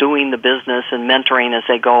still doing the business and mentoring as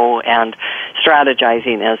they go and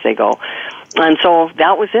strategizing as they go. And so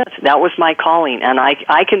that was it. That was my calling. And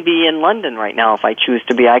I can be in London right now if I choose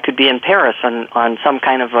to be. I could be in Paris on some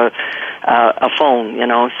kind of a phone,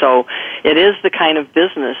 So it is the kind of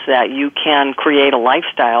business that you can create a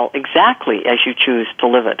lifestyle exactly as you choose to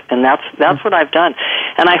live it. And that's what I've done.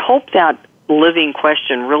 And I hope that living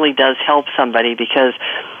question really does help somebody, because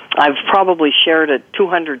I've probably shared it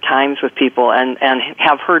 200 times with people and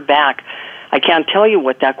have heard back, I can't tell you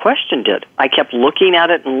what that question did. I kept looking at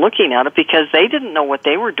it because they didn't know what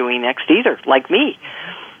they were doing next either, like me.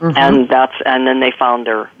 Mm-hmm. And then they found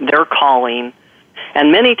their calling.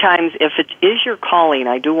 And many times, if it is your calling,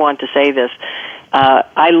 I do want to say this,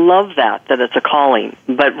 I love that it's a calling.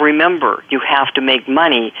 But remember, you have to make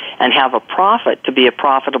money and have a profit to be a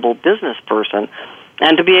profitable business person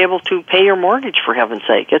and to be able to pay your mortgage, for heaven's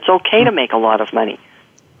sake. It's okay to make a lot of money.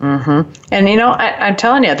 Mm-hmm. And, I'm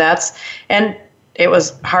telling you, and it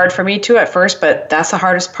was hard for me too at first, but that's the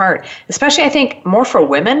hardest part, especially I think more for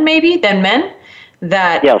women maybe than men,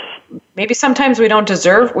 that yes. Maybe sometimes we don't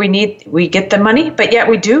deserve, we get the money, but yet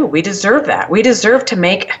we deserve that. We deserve to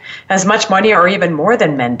make as much money or even more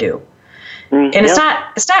than men do. Mm-hmm. And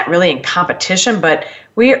it's not really in competition, but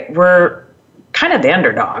we're kind of the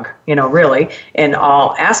underdog, really in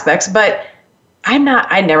all aspects, but I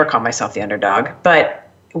never call myself the underdog, but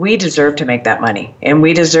we deserve to make that money, and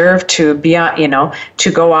we deserve to be,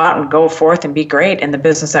 to go out and go forth and be great in the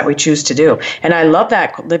business that we choose to do. And I love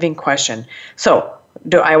that living question. So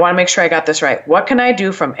I want to make sure I got this right. What can I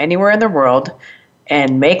do from anywhere in the world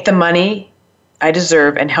and make the money I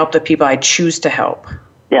deserve and help the people I choose to help?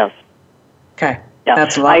 Yes. Okay. Yeah.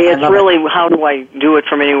 That's a lot. It's really, how do I do it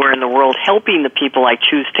from anywhere in the world, helping the people I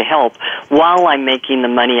choose to help while I'm making the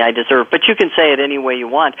money I deserve. But you can say it any way you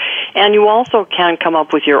want. And you also can come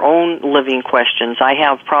up with your own living questions. I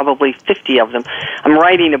have probably 50 of them. I'm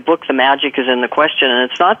writing a book, The Magic is in the Question,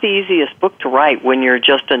 and it's not the easiest book to write when you're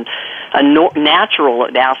just a natural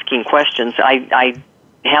at asking questions. I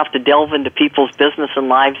have to delve into people's business and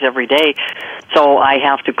lives every day, so I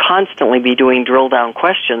have to constantly be doing drill-down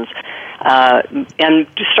questions. And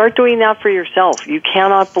start doing that for yourself. You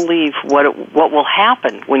cannot believe what will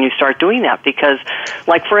happen when you start doing that, because,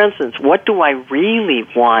 like, for instance, what do I really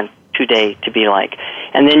want today to be like?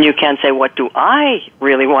 And then you can say, what do I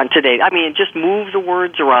really want today? I mean, just move the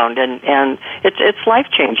words around, and it's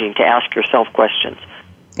life-changing to ask yourself questions.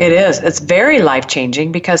 It is. It's very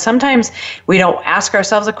life-changing, because sometimes we don't ask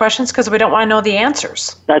ourselves the questions because we don't want to know the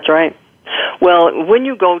answers. That's right. Well, when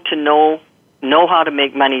you go to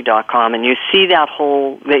knowhowtomakemoney.com and you see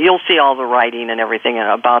you'll see all the writing and everything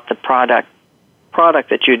about the product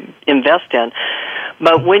that you invest in.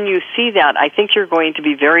 But when you see that, I think you're going to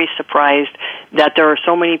be very surprised that there are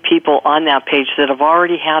so many people on that page that have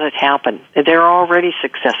already had it happen. They're already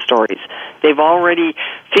success stories. They've already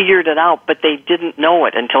figured it out, but they didn't know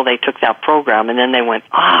it until they took that program, and then they went,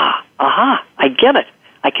 I get it.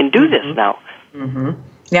 I can do this now. Mm-hmm.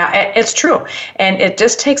 Yeah, it's true. And it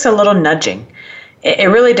just takes a little nudging. It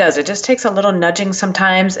really does. It just takes a little nudging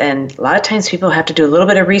sometimes, and a lot of times people have to do a little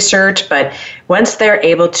bit of research, but once they're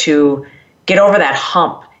able to get over that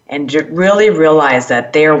hump and really realize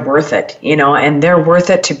that they're worth it, and they're worth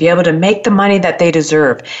it to be able to make the money that they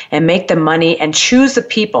deserve and make the money and choose the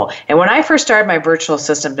people. And when I first started my virtual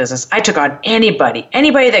assistant business, I took on anybody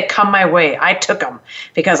that come my way. I took them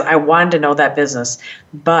because I wanted to know that business.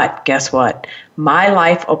 But guess what? My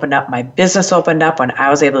life opened up, my business opened up when I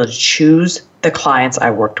was able to choose the clients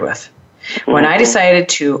I worked with. When I decided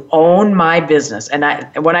to own my business, and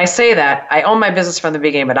when I say that, I own my business from the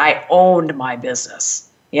beginning, but I owned my business.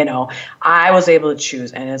 I was able to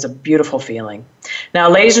choose, and it's a beautiful feeling. Now,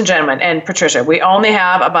 ladies and gentlemen, and Patricia, we only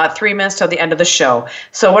have about 3 minutes till the end of the show.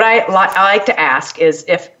 So what I like to ask is,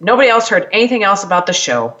 if nobody else heard anything else about the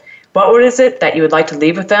show, what is it that you would like to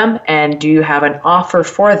leave with them, and do you have an offer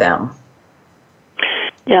for them?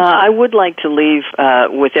 Yeah, I would like to leave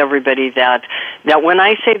with everybody that when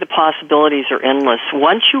I say the possibilities are endless,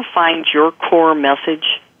 once you find your core message,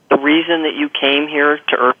 the reason that you came here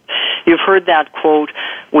to Earth, you've heard that quote,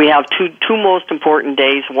 we have two most important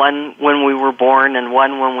days, one when we were born and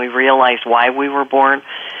one when we realized why we were born.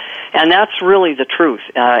 And that's really the truth.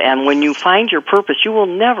 And when you find your purpose, you will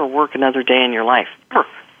never work another day in your life.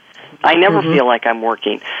 I never feel like I'm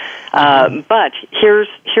working. But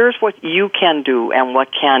here's what you can do and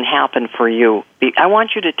what can happen for you. I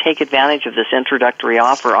want you to take advantage of this introductory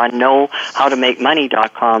offer on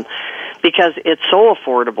knowhowtomakemoney.com, because it's so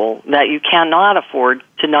affordable that you cannot afford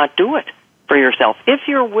to not do it for yourself. If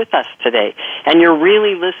you're with us today and you're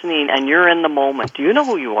really listening and you're in the moment, you know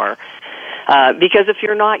who you are. Because if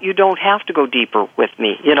you're not, you don't have to go deeper with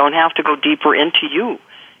me. You don't have to go deeper into you.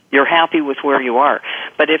 You're happy with where you are.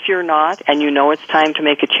 But if you're not, and you know it's time to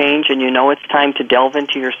make a change, and you know it's time to delve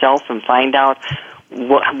into yourself and find out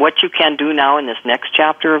what you can do now in this next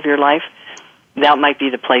chapter of your life, that might be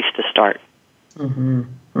the place to start.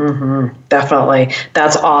 Definitely.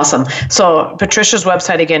 That's awesome. So Patricia's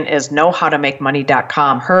website again is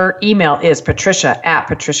knowhowtomakemoney.com. Her email is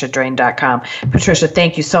patricia@patriciadrain.com. Patricia,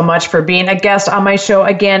 thank you so much for being a guest on my show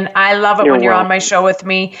again. I love it when you're on my show with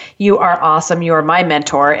me. You are awesome. You are my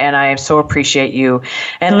mentor, and I so appreciate you.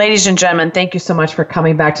 And ladies and gentlemen, thank you so much for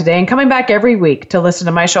coming back today and coming back every week to listen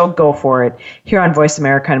to my show, Go For It, here on Voice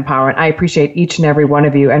America Empowerment. I appreciate each and every one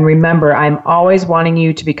of you. And remember, I'm always wanting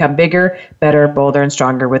you to become bigger, better, bolder, and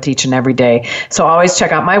stronger with each and every day. So always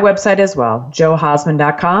check out my website as well,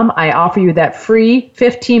 joehosman.com. I offer you that free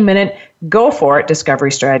 15-minute Go For It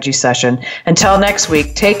discovery strategy session. Until next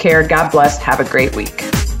week, take care. God bless. Have a great week.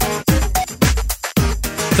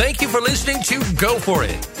 Thank you for listening to Go For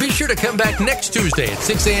It. Be sure to come back next Tuesday at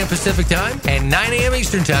 6 a.m. Pacific Time and 9 a.m.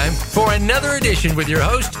 Eastern Time for another edition with your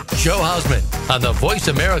host, Joe Hausman, on the Voice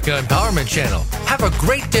America Empowerment Channel. Have a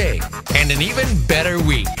great day and an even better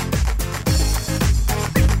week.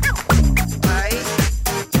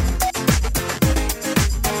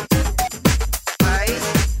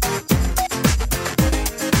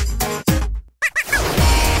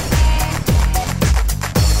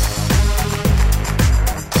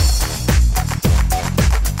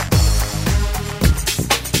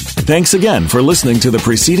 Thanks again for listening to the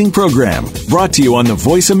preceding program, brought to you on the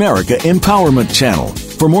Voice America Empowerment Channel.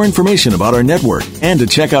 For more information about our network and to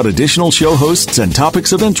check out additional show hosts and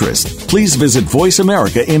topics of interest, please visit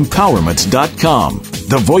voiceamericaempowerment.com.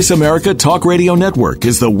 The Voice America Talk Radio Network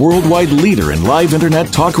is the worldwide leader in live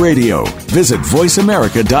Internet talk radio. Visit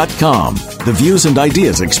voiceamerica.com. The views and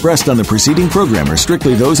ideas expressed on the preceding program are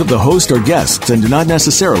strictly those of the host or guests and do not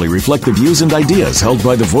necessarily reflect the views and ideas held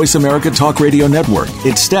by the Voice America Talk Radio Network,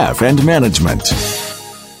 its staff, and management.